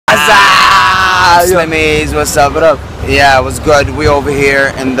Slimmies, what's up? What up? Yeah, it was good. We over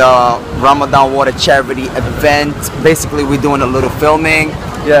here in the Ramadan Water Charity event. Basically, we're doing a little filming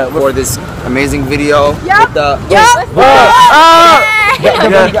for this amazing video. Yep. That's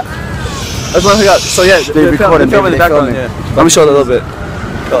what we got. So yeah, they recording in the background. Let me show it a little bit.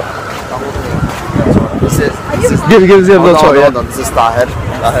 This is give us a little tour. This is Tahir,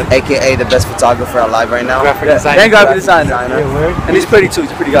 aka the best photographer alive right now. And graphic designer. And he's pretty too.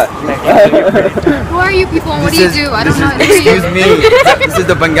 He's a pretty guy. Who are you people and what do you do? I don't know. Excuse me. This is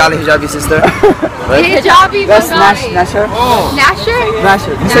the Bengali hijabi sister. Hijabi That's Bengali. Nasher. Nasher?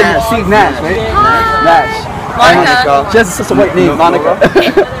 Nasher. You said Steve Nash, right? Nash. Monica. She has such a white name, Monica.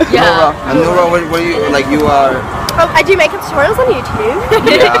 Yeah. Nura, what are you like? You are. I do makeup tutorials on YouTube.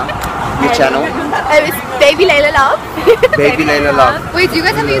 Yeah. Your channel? It's Baby Layla Love. Baby Layla Love. Wait, do you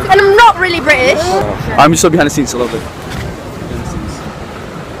guys have a YouTube? And I'm not really British. I'm just so behind the scenes a little bit.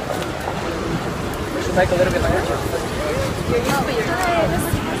 Like a little bit like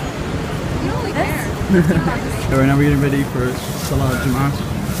Right now we're getting ready for Salah Jum'ah.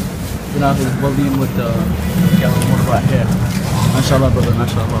 Gonna have Waleem with the gallon of water right here. MashaAllah, brother,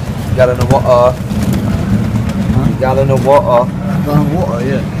 MashaAllah. Gallon of water. Gallon of water. Gallon of water,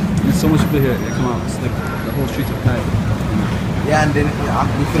 yeah. There's so much people here. They come out. It's like the whole streets are packed. Yeah, and then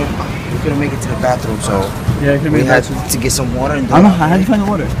we couldn't make it to the bathroom, so we had to get some water. And I don't know. How'd you find the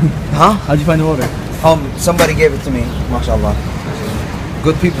water? Huh? How'd you find the water? Somebody gave it to me. MashaAllah.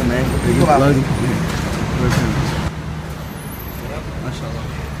 Good people, man. Good people. MashaAllah.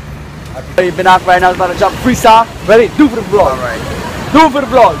 You've been out right now. It's about to jump freestyle. Ready? Do it for the vlog. Alright. Do it for the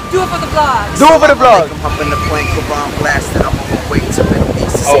vlog. Do it for the vlog. Do it for the vlog. I'm hopping the plane, Quran blasting. I'm on my way to Middle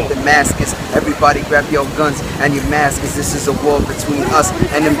East to save Damascus. Everybody grab your guns and your maskets. This is a war between us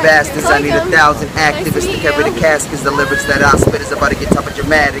and them bastards. I need 1,000 activists to carry the caskets. The lyrics that I spit is about to get top of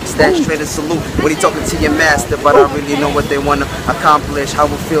dramatics. That straight and salute when he talking to your master. But I really know what they want to accomplish. How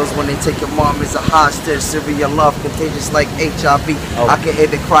it feels when they take your mom as a hostage. Syria love, contagious like HIV. I can hear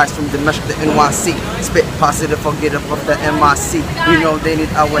the cries from Damascus to NYC. Spit positive, forget about the MIC. You know they need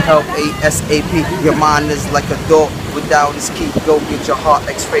our help ASAP. Your mind is like a door without its key. Go get your heart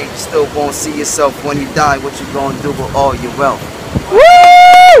x-rayed. You still won't see yourself when you die. What you gonna do with all your wealth? Woo!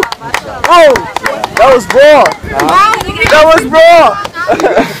 Oh, that was raw. That was raw.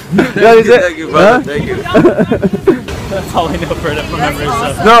 Thank you, brother. Thank you. That's all I know for it from memory.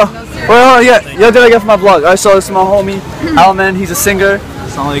 No. Well, yeah, did I get from my vlog? Alright, so this is my homie, Alman. He's a singer.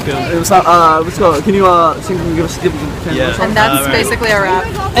 It was let's go. Can you sing? Give us And that's basically a rap.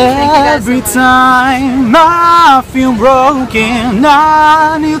 Every time I feel broken,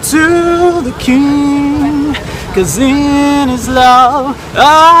 I kneel to the King. 'Cause in His love,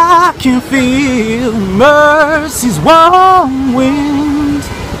 I can feel mercy's warm wind.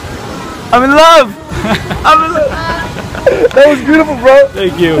 I'm in love. I'm in love. That was beautiful, bro.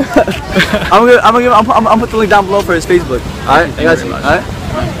 Thank you. I'm put the link down below for his Facebook. Alright, I got you. Alright.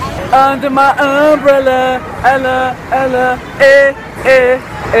 Under my umbrella, Ella, Ella, eh, eh,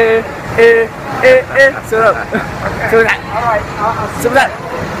 eh, eh, eh, eh. Sit up. Sit that. Alright. Sit that.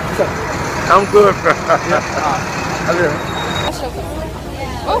 I'm good, bro.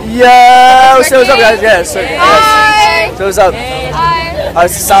 Yeah, what's up, guys? Yes. Hi. So what's up? Hi.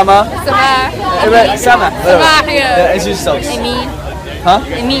 It's Sama. Samah. Sama. Yeah. Introduce yourselves. Amy. Huh?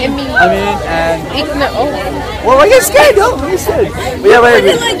 Amy. And Oh. well, I get scared, though. I get scared. But yeah, wait.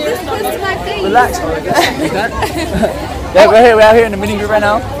 Like this close to my face. Relax. Like that. Yeah, we're out here in the mini group right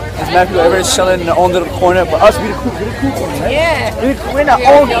now. There's mad people, everybody's chilling in their own little corner, but us, we're the cool corner, right? Yeah. We're in our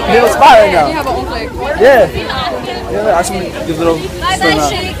own little spot right now. You have our own clique. Yeah. Yeah, I just want to give a little. Bye bye,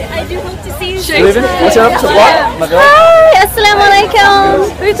 Sheikh. I do hope to see you You leaving? What's up? What's up? My girl? Hi, assalamu alaikum.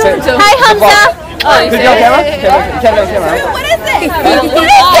 Who are you talking to? Hi, Hamza. Can you go camera? Camera. What is it? What is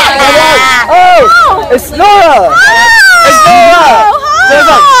that? Oh, it's Nora. It's Nora.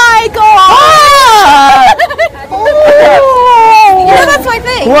 Hi, God. You know that's my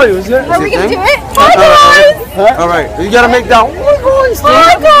thing. Who are you? Is it? Are we gonna do it? Hi, guys. Alright, you gotta make that.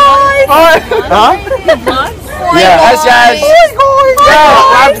 Hi, guys. Huh? Yeah, that's Jazz. Yeah,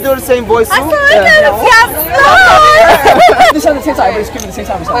 I have to do the same voice too. This at the same time. Everybody's screaming at the same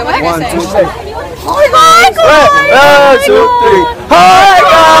time. Wait, what did One, you two, say? Hi, guys. 1, 2, 3. Hi,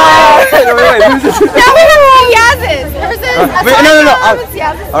 guys. Wait. Who's this? Yaz's. No.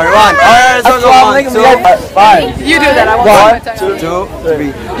 Alright, let's go. 1, 2, 5. You do that. I won't. 1, 2, 2,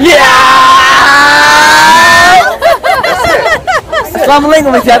 3. Yeah!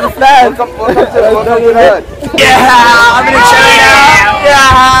 Assalamualaikum, Mr. Jazz. Welcome to the hood. Yeah! I'm in the chair now!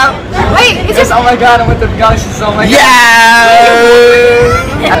 Yeah! Wait, it's Yes, oh my god, I'm with the galaxies, oh my god!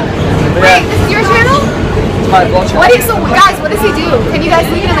 Yeah! my vlog channel. So guys, what does he do? Can you guys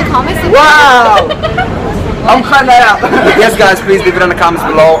leave it in the comments? Wow! I'm cutting that out. Yes, guys, please leave it in the comments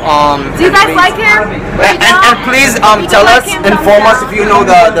below. Do you guys like him? And please tell us, inform us if you know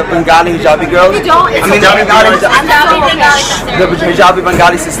the Bengali Hijabi girls. If you don't, it's the Hijabi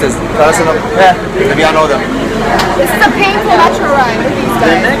Bengali sisters. Tell us if y'all know them. This is a painful metro ride with these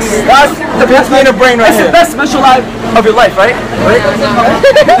guys. That's the best in the brain right here. It's the best mental life of your life, right?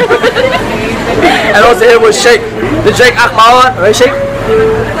 And also here was Sheikh, the Jake Akbala, right, Sheikh?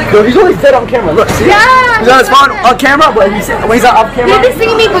 Yo, he's always dead on camera. Look, see? Yeah. He's on his phone on camera, but when he's not off camera. He's been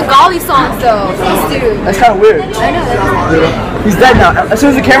singing me Bengali songs though. This dude. That's kind of weird. I know. He's dead now. As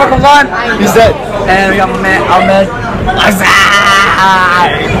soon as the camera comes on, he's dead. And we got my man Ahmed.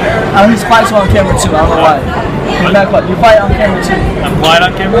 He's quiet on camera too. I don't know why. He's not quiet. You're quiet on camera too. I'm quiet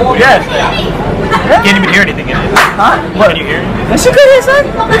on camera? Yeah. Can't even hear anything in it. Huh? What? Can you hear it? Yes, you could hear, son.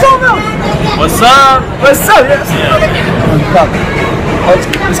 What's all about? What's up? What's up? Yes. Oh,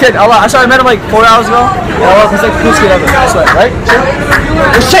 this kid, I saw I met him like 4 hours ago. And he's like the coolest kid ever. I swear, right?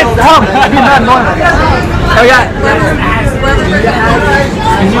 It's shit, the hum. I'd be mad annoying. Oh, yeah.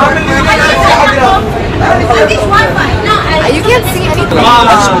 You can't see anything.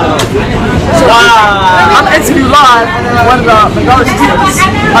 So, I'm interviewing live one of the Bengali sisters,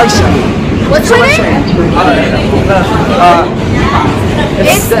 Aisha. What's her name?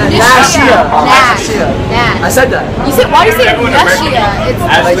 It's Nashia. Nash. I said that. You said, why do you say Nashia? It's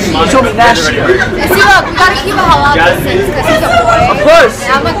Like, you told me Nashia. see, look, we gotta keep a halal distance because he's a boy. Of course.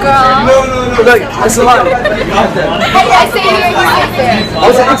 And I'm a girl. Look, that's a lot. I say here, you say there. I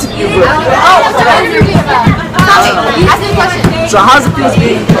was an interview, bro. Oh, what's the interview about? Tell me. Ask me a question. So how's it feel to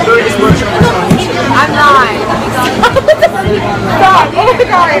be very inspirational on YouTube? I'm not. Stop. Oh my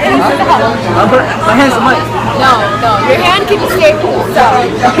god. I'm putting my hands on the mic. No. Your hand can be stapled. Stop.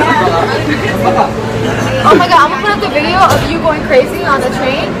 Oh my god, I'm gonna put up the video of you going crazy on the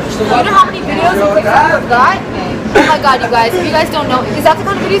train. You know how many videos and pictures I've got? Oh my god, you guys. If you guys don't know, is that the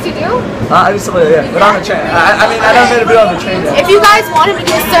kind of videos you do? I do some of it, yeah. But on the train. I mean, I never made a video on the train yet. If you guys want him to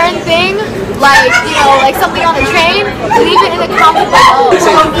do a certain thing, like, you know, like something on the train, leave it in the comments below.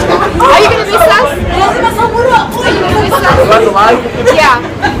 Are you gonna be sus? Are you gonna be sus? About the live? Yeah.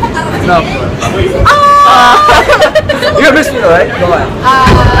 No. You're gonna miss me though, right? Go live.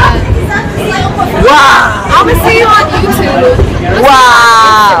 Wow! I'm gonna see you on YouTube.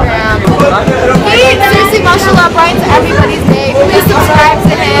 Wow! Hey, seriously, mashallah, brighten everybody's day. Please subscribe to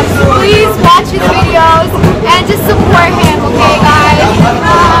him. Please watch his videos and just support him, okay, guys?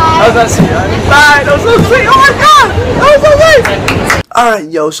 That was nice to see you. Bye! That was so sweet! Oh my god! That was so nice! Alright,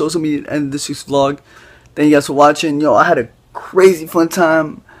 yo, so this will be the end of this week's vlog. Thank you guys for watching. Yo, I had a crazy fun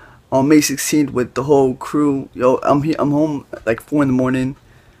time on May 16th with the whole crew. Yo, I'm home at like 4 in the morning.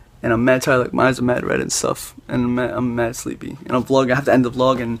 And I'm mad tired, like my eyes are mad red and stuff. And I'm mad sleepy. And I'm vlogging, I have to end the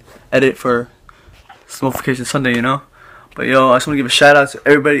vlog and edit for Slimalbaherbusiness Sunday, you know? But yo, I just want to give a shout out to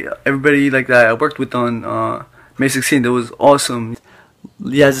everybody like that I worked with on May 16th. It was awesome.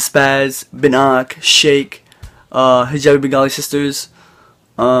 Liaz Spaz, Binak, Sheikh, Hijabi Bengali sisters,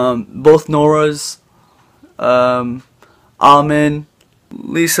 both Noras, Almin,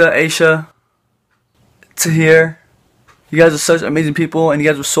 Lisa, Aisha, Tahir. You guys are such amazing people, and you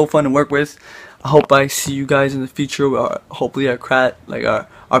guys were so fun to work with. I hope I see you guys in the future. Hopefully our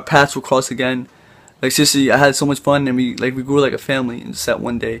paths will cross again. Like seriously, I had so much fun, and we grew like a family in just that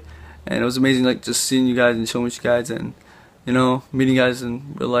one day, and it was amazing. Like just seeing you guys and showing you guys, and you know, meeting you guys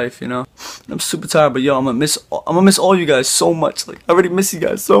in real life. You know, I'm super tired, but yo, I'm gonna miss all you guys so much. Like I already miss you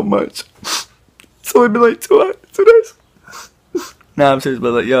guys so much. It's only been like 2 days. Nah, I'm serious,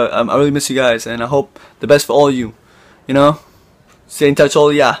 but like yo, I really miss you guys, and I hope the best for all of you. You know, stay in touch,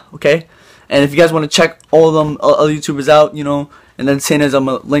 all okay. And if you guys want to check all of them other YouTubers out, you know, and then saying as I'm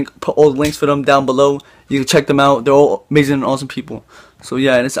gonna put all the links for them down below. You can check them out. They're all amazing and awesome people. So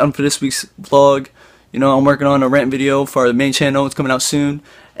yeah, and it's on for this week's vlog. You know, I'm working on a rant video for the main channel. It's coming out soon.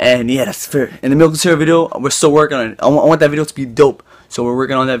 And yeah, that's fair. And the milk and syrup video, we're still working on it. I want that video to be dope. So we're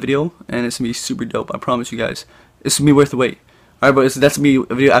working on that video, and it's gonna be super dope. I promise you guys, it's gonna be worth the wait. Alright, but that's gonna be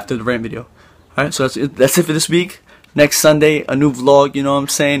a video after the rant video. Alright, so that's it for this week. Next Sunday, a new vlog, you know what I'm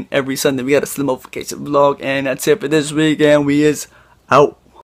saying? Every Sunday, we got a Slimalbaherbusiness vlog, and that's it for this week, and we is out.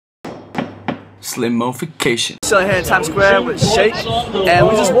 Slimalbaherbusiness. Still here in Times Square with Sheikh, and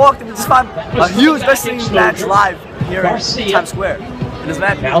we just walked and we just found a huge wrestling match live here in Times Square. And this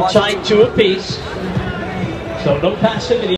match Outside 2 apiece, so no passivity.